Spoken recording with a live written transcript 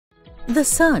The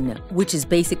sun, which is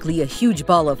basically a huge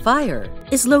ball of fire,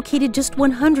 is located just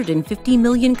 150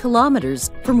 million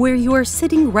kilometers from where you are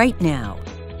sitting right now.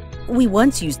 We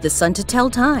once used the sun to tell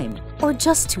time, or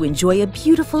just to enjoy a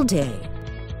beautiful day.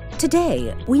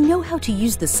 Today, we know how to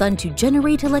use the sun to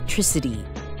generate electricity.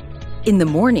 In the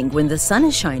morning when the sun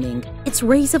is shining, its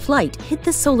rays of light hit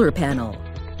the solar panel.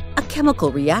 A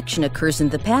chemical reaction occurs in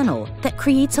the panel that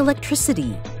creates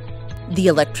electricity. The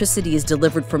electricity is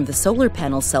delivered from the solar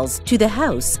panel cells to the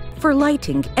house for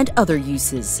lighting and other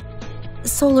uses.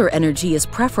 Solar energy is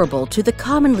preferable to the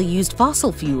commonly used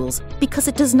fossil fuels because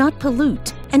it does not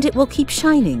pollute and it will keep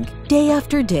shining day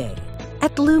after day.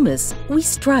 At Lumos, we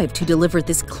strive to deliver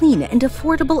this clean and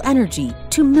affordable energy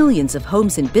to millions of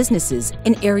homes and businesses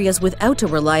in areas without a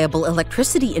reliable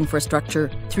electricity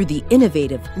infrastructure through the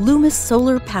innovative Lumos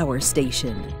Solar Power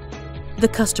Station. The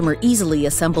customer easily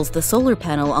assembles the solar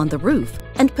panel on the roof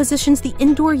and positions the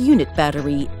indoor unit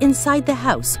battery inside the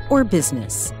house or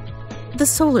business. The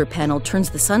solar panel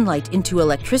turns the sunlight into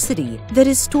electricity that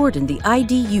is stored in the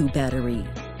IDU battery.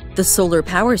 The solar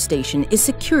power station is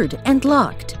secured and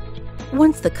locked.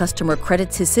 Once the customer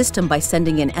credits his system by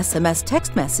sending an SMS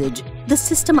text message, the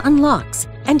system unlocks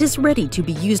and is ready to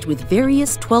be used with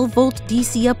various 12-volt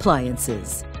DC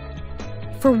appliances.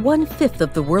 For 1/5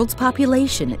 of the world's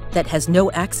population that has no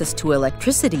access to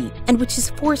electricity and which is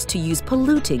forced to use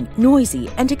polluting, noisy,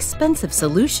 and expensive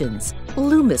solutions,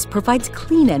 Lumos provides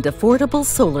clean and affordable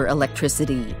solar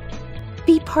electricity.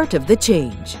 Be part of the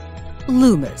change.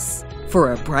 Lumos,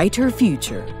 for a brighter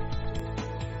future.